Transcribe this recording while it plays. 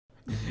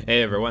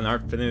Hey everyone,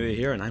 Artfinitii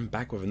here, and I'm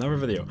back with another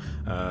video.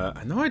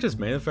 I know I just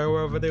made a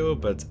farewell video,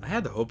 but I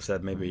had the hopes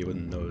that maybe you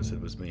wouldn't notice it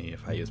was me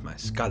if I used my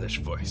Scottish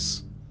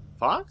voice.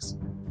 Fox?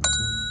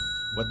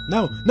 What?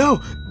 No!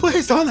 No!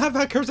 Please don't have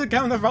that cursed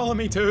counter follow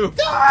me too!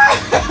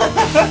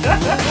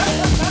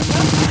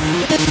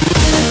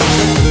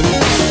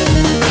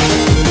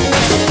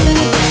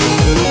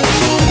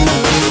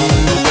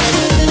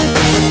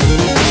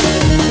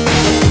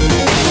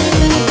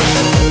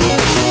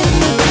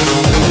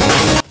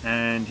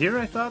 And here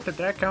I thought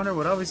that counter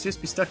would always just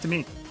be stuck to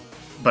me.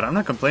 But I'm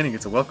not complaining,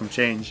 it's a welcome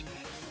change.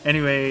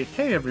 Anyway,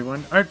 hey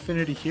everyone,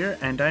 Artfinitii here,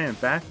 and I am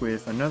back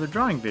with another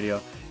drawing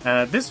video.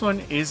 This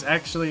one is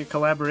actually a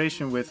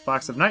collaboration with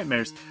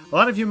FoxOfNightmares. A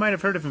lot of you might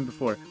have heard of him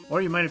before,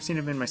 or you might have seen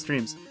him in my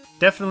streams.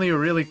 Definitely a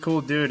really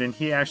cool dude, and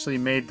he actually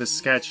made the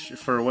sketch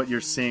for what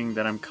you're seeing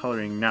that I'm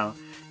coloring now.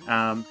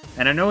 And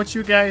I know what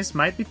you guys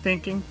might be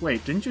thinking,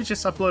 wait, didn't you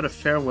just upload a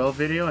farewell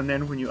video, and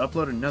then when you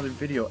upload another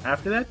video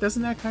after that,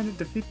 doesn't that kind of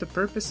defeat the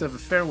purpose of a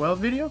farewell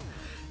video?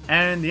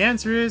 And the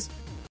answer is,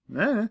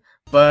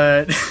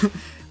 but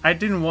I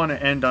didn't want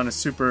to end on a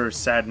super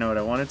sad note.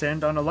 I wanted to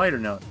end on a lighter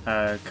note,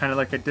 kind of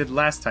like I did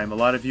last time. A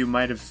lot of you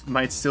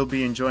might still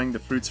be enjoying the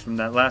fruits from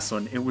that last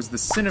one. It was the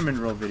cinnamon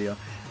roll video.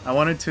 I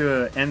wanted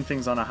to end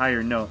things on a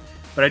higher note,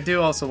 but I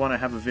do also want to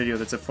have a video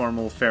that's a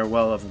formal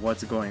farewell of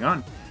what's going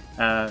on.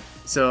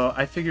 So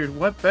I figured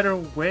what better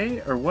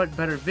way or what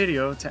better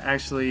video to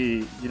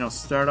actually,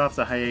 start off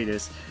the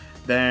hiatus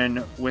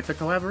than with a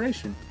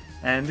collaboration.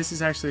 And this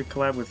is actually a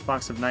collab with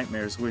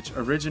FoxOfNightmares, which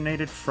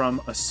originated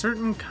from a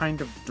certain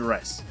kind of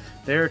dress.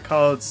 They're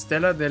called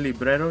Stella de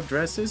Librero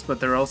dresses, but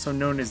they're also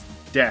known as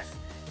death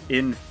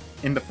in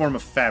the form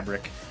of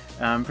fabric.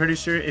 I'm pretty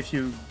sure if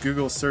you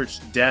Google search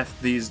death,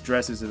 these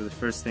dresses are the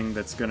first thing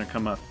that's going to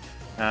come up.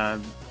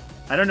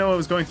 I don't know what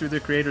was going through the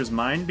creator's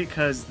mind,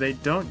 because they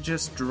don't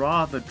just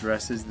draw the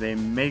dresses, they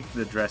make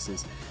the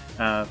dresses.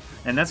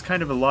 And that's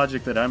kind of a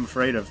logic that I'm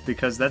afraid of,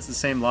 because that's the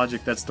same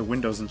logic that's the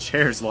windows and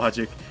chairs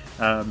logic.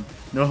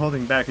 No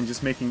holding back and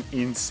just making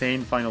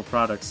insane final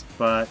products.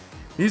 But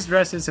these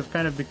dresses have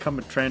kind of become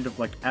a trend of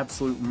like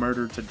absolute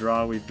murder to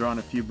draw. We've drawn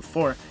a few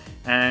before,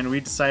 and we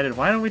decided,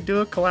 why don't we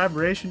do a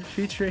collaboration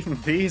featuring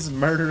these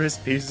murderous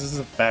pieces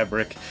of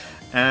fabric?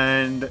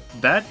 And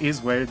that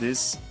is where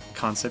this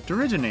concept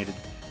originated.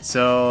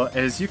 So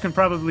as you can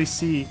probably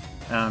see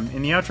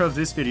in the outro of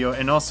this video,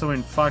 and also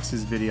in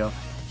Fox's video,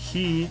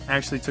 he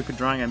actually took a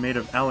drawing I made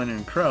of Alan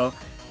and Crow,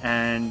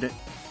 and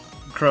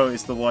Crow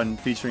is the one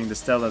featuring the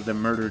Stella, the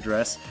murder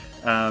dress.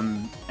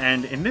 And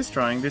in this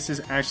drawing, this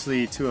is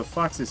actually two of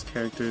Fox's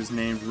characters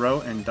named Ro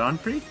and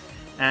Donpri.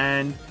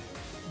 And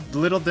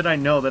little did I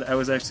know that I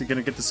was actually going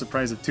to get the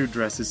surprise of two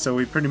dresses, so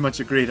we pretty much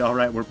agreed,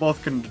 alright, we're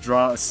both going to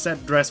draw a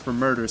set dress for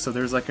murder, so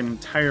there's like an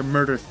entire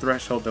murder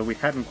threshold that we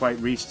hadn't quite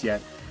reached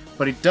yet.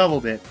 But he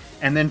doubled it,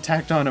 and then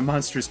tacked on a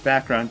monstrous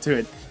background to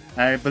it.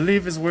 I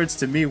believe his words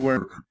to me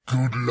were,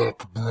 "Good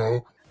luck,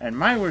 bro." And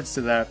my words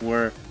to that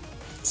were,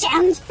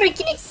 "Challenge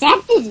freaking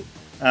accepted!"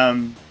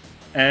 And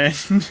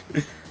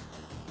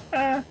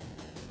I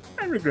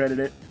regretted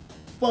it.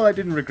 Well, I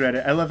didn't regret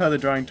it. I love how the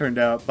drawing turned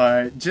out,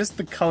 but just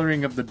the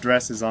coloring of the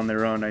dresses on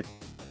their own, I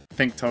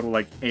think total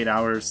like 8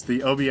 hours.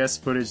 The OBS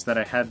footage that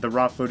I had, the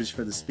raw footage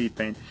for the speed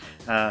paint,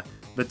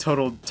 the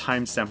total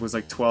timestamp was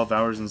like 12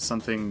 hours and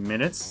something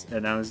minutes,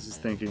 and I was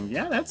just thinking,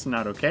 yeah, that's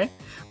not okay.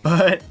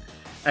 But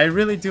I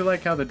really do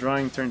like how the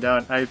drawing turned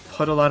out. I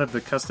put a lot of the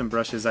custom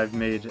brushes I've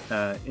made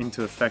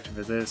into effect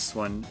for this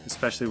one,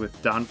 especially with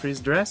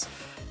Donpri's dress.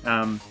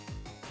 And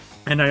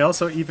I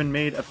also even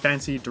made a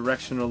fancy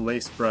directional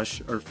lace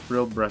brush, or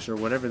frill brush, or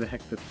whatever the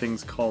heck the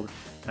thing's called,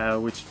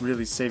 which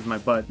really saved my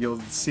butt. You'll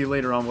see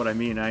later on what I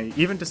mean. I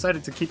even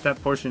decided to keep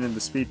that portion in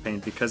the speed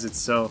paint because it's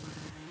so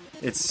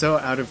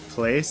out of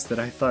place that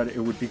I thought it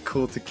would be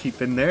cool to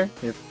keep in there,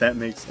 if that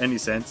makes any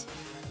sense.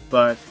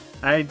 But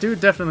I do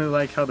definitely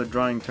like how the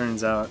drawing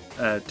turned out.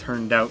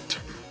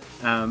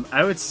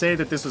 I would say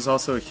that this was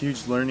also a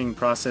huge learning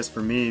process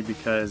for me,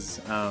 because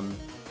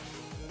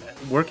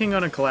working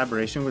on a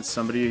collaboration with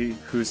somebody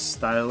whose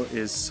style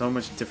is so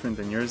much different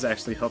than yours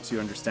actually helps you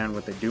understand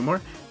what they do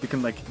more. You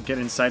can like get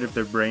inside of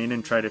their brain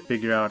and try to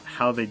figure out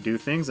how they do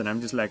things, and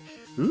I'm just like,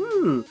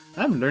 ooh,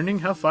 I'm learning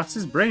how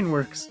Fox's brain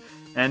works.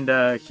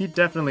 And he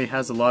definitely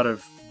has a lot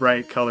of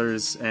bright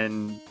colors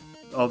and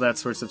all that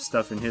sorts of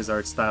stuff in his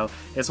art style.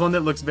 It's one that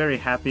looks very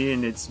happy,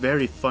 and it's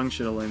very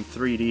functional in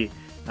 3D.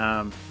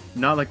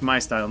 Not like my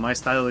style. My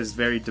style is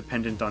very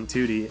dependent on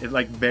 2D. It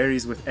like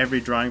varies with every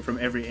drawing from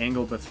every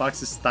angle, but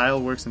Fox's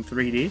style works in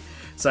 3D.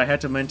 So I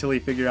had to mentally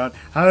figure out,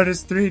 how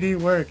does 3D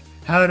work?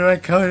 How do I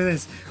color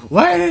this?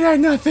 Why did I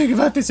not think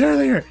about this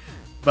earlier?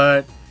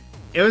 But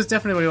it was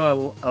definitely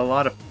a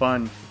lot of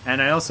fun.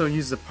 And I also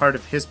used a part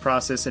of his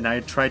process, and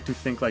I tried to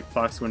think like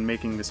Fox when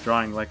making this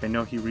drawing. Like, I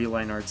know he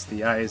reline arts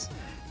the eyes,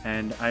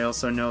 and I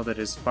also know that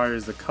as far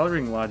as the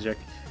coloring logic,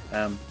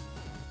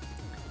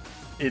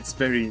 it's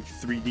very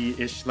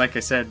 3D-ish, like I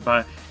said,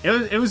 but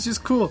it was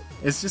just cool.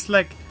 It's just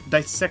like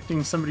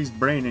dissecting somebody's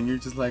brain, and you're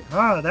just like,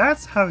 oh,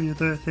 that's how you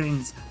do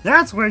things.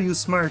 That's where you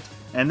smart.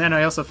 And then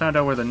I also found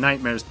out where the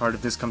nightmares part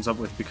of this comes up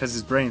with, because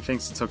his brain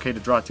thinks it's okay to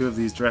draw two of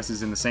these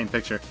dresses in the same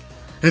picture.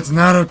 It's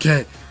not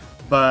okay!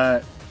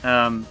 But,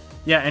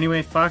 yeah,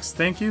 anyway, Fox,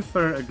 thank you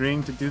for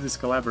agreeing to do this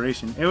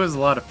collaboration. It was a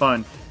lot of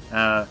fun.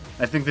 I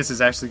think this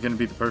is actually going to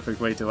be the perfect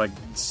way to, like,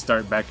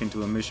 start back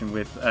into a mission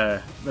with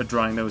a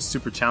drawing that was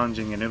super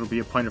challenging, and it'll be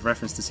a point of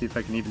reference to see if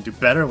I can even do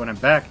better when I'm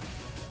back.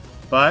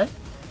 But,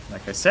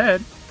 like I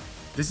said,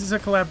 this is a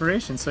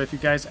collaboration, so if you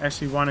guys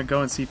actually want to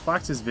go and see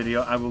Fox's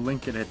video, I will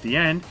link it at the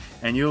end,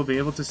 and you'll be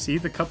able to see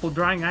the couple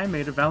drawing I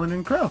made of Alan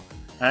and Crow.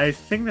 I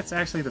think that's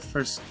actually the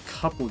first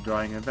couple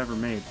drawing I've ever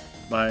made,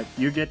 but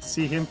you get to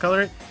see him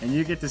color it, and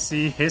you get to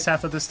see his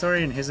half of the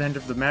story and his end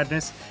of the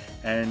madness.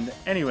 And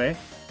anyway,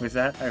 with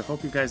that, I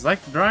hope you guys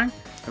liked the drawing.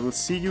 I will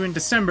see you in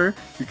December,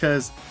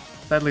 because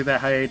sadly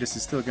that hiatus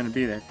is still going to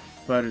be there.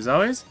 But as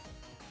always,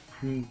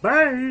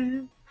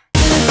 bye!